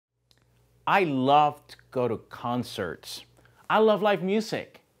I love to go to concerts. I love live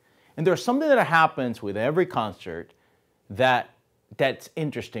music. And there's something that happens with every concert that's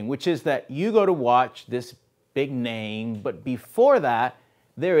interesting, which is that you go to watch this big name, but before that,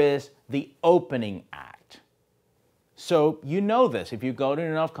 there is the opening act. So you know this. If you go to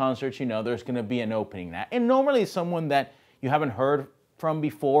enough concerts, you know there's going to be an opening act. And normally it's someone that you haven't heard from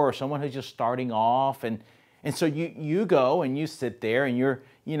before, or someone who's just starting off. And so you go and you sit there and you're,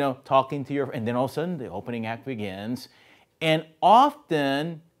 talking to and then all of a sudden the opening act begins. And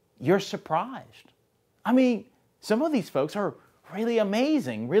often you're surprised. I mean, some of these folks are really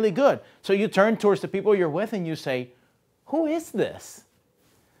amazing, really good. So you turn towards the people you're with and you say, who is this?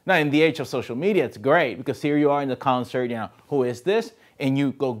 Now, in the age of social media, it's great because here you are in the concert, who is this? And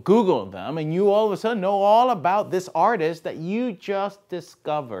you go Google them and you all of a sudden know all about this artist that you just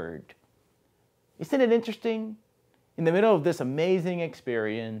discovered. Isn't it interesting? In the middle of this amazing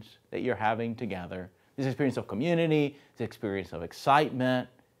experience that you're having together, this experience of community, this experience of excitement,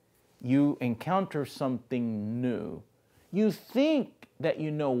 you encounter something new. You think that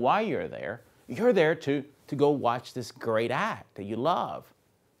you know why you're there. You're there to go watch this great act that you love.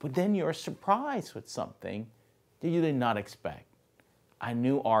 But then you're surprised with something that you did not expect. A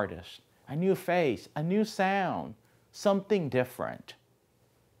new artist, a new face, a new sound, something different.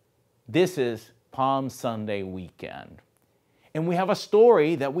 This is Palm Sunday weekend. And we have a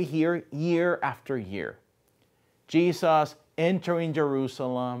story that we hear year after year. Jesus entering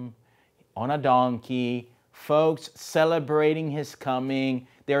Jerusalem on a donkey, folks celebrating his coming.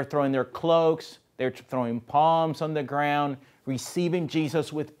 They're throwing their cloaks, they're throwing palms on the ground, receiving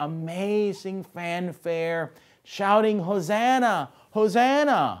Jesus with amazing fanfare, shouting, Hosanna,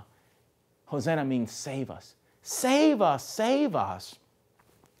 Hosanna. Hosanna means save us. Save us, save us.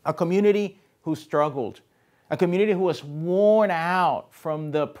 A community who struggled. A community who was worn out from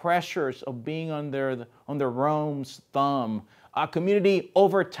the pressures of being under Rome's thumb. A community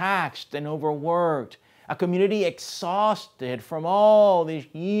overtaxed and overworked. A community exhausted from all these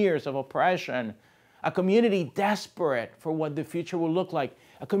years of oppression. A community desperate for what the future will look like.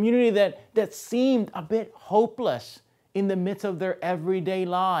 A community that seemed a bit hopeless in the midst of their everyday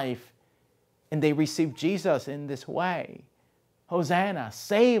life. And they received Jesus in this way. Hosanna,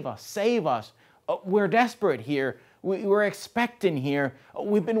 save us, save us. We're desperate here. We're expecting here.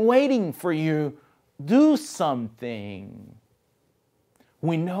 We've been waiting for you. Do something.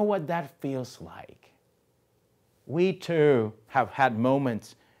 We know what that feels like. We too have had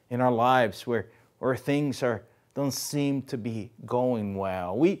moments in our lives where things don't seem to be going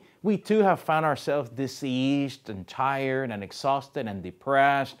well. We too have found ourselves diseased and tired and exhausted and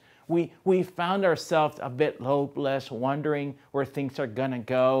depressed. We found ourselves a bit hopeless, wondering where things are gonna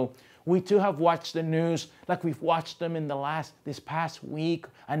go. We too have watched the news like we've watched them in this past week,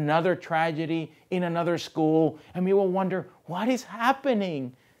 another tragedy in another school, and we will wonder, what is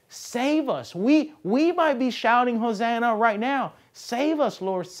happening? Save us. We might be shouting Hosanna right now. Save us,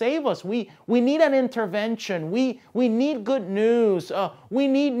 Lord, save us. We need an intervention. We need good news. We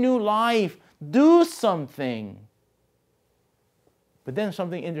need new life. Do something. But then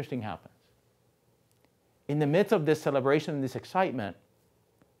something interesting happens. In the midst of this celebration and this excitement,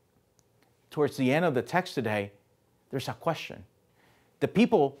 towards the end of the text today, there's a question. The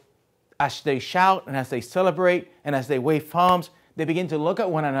people, as they shout and as they celebrate and as they wave palms, they begin to look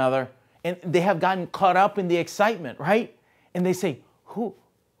at one another and they have gotten caught up in the excitement, right? And they say, who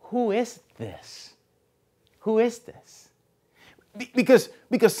is this? Who is this? Because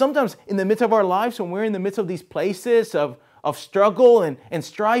sometimes in the midst of our lives, when we're in the midst of these places of struggle and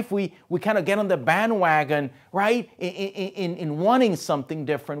strife, we kind of get on the bandwagon, right? In wanting something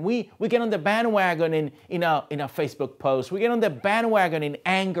different. We get on the bandwagon in a Facebook post. We get on the bandwagon in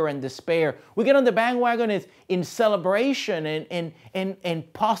anger and despair. We get on the bandwagon in celebration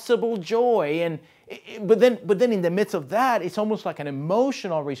and possible joy. But then in the midst of that, it's almost like an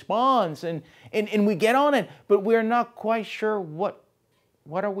emotional response, and we get on it, but we're not quite sure what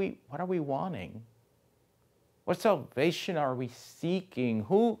are we wanting. What salvation are we seeking?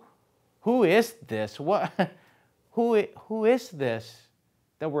 Who is this? Who is this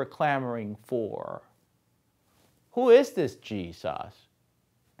that we're clamoring for? Who is this Jesus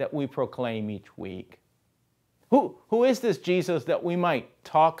that we proclaim each week? Who is this Jesus that we might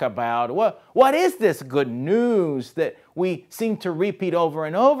talk about? What is this good news that we seem to repeat over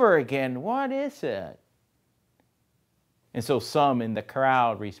and over again? What is it? And so some in the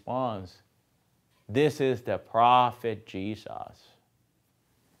crowd responds, this is the prophet Jesus.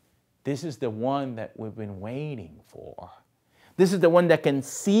 This is the one that we've been waiting for. This is the one that can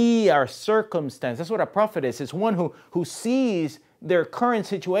see our circumstance. That's what a prophet is. It's one who sees their current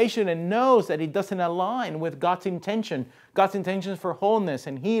situation and knows that it doesn't align with God's intentions for wholeness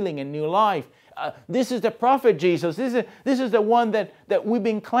and healing and new life. This is the prophet Jesus. This is the one that we've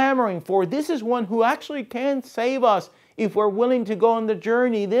been clamoring for. This is one who actually can save us if we're willing to go on the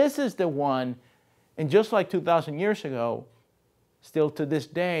journey. This is the one. And just like 2,000 years ago, still to this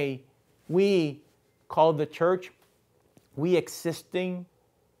day, we call the church, we existing,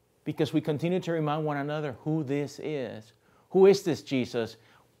 because we continue to remind one another who this is. Who is this Jesus?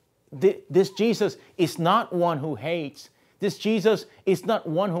 This Jesus is not one who hates. This Jesus is not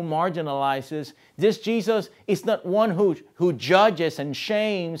one who marginalizes. This Jesus is not one who judges and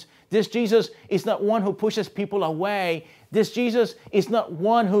shames. This Jesus is not one who pushes people away. This Jesus is not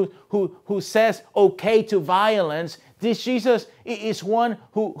one who says okay to violence. This Jesus is one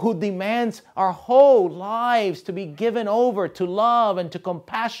who demands our whole lives to be given over to love and to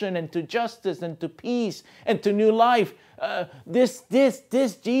compassion and to justice and to peace and to new life. This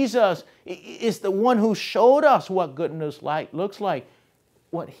Jesus is the one who showed us what goodness looks like,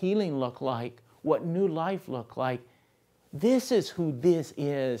 what healing looks like, what new life looks like. This is who this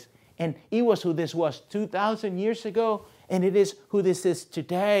is. And it was who this was 2,000 years ago, and it is who this is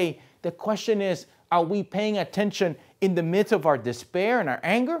today. The question is, are we paying attention in the midst of our despair and our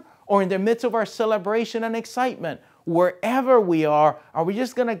anger, or in the midst of our celebration and excitement? Wherever we are we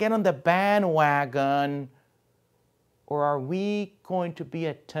just going to get on the bandwagon, or are we going to be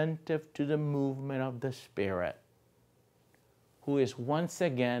attentive to the movement of the Spirit, who is once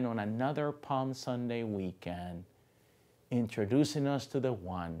again on another Palm Sunday weekend introducing us to the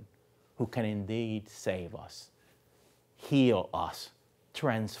one who can indeed save us, heal us,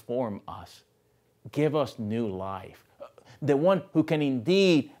 transform us, give us new life, the one who can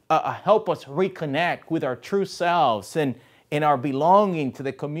indeed help us reconnect with our true selves and our belonging to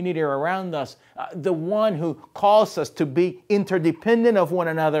the community around us, the one who calls us to be interdependent of one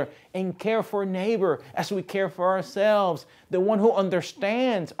another and care for neighbor as we care for ourselves, the one who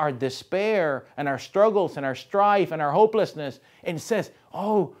understands our despair and our struggles and our strife and our hopelessness and says,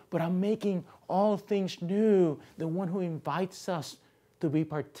 oh, but I'm making all things new, the one who invites us to be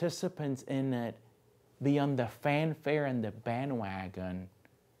participants in it beyond the fanfare and the bandwagon.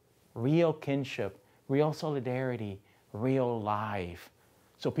 Real kinship, real solidarity, real life.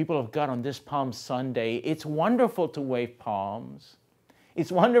 So people of God, on this Palm Sunday, it's wonderful to wave palms.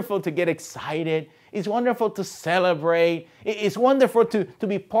 It's wonderful to get excited. It's wonderful to celebrate. It's wonderful to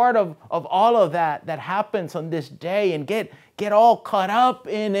be part of all of that happens on this day and get all caught up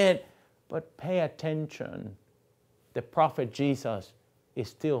in it. But pay attention. The prophet Jesus is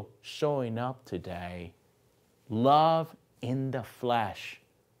still showing up today. Love in the flesh.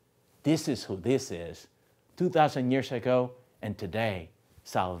 This is who this is. 2,000 years ago and today,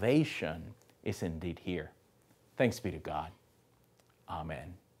 salvation is indeed here. Thanks be to God.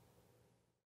 Amen.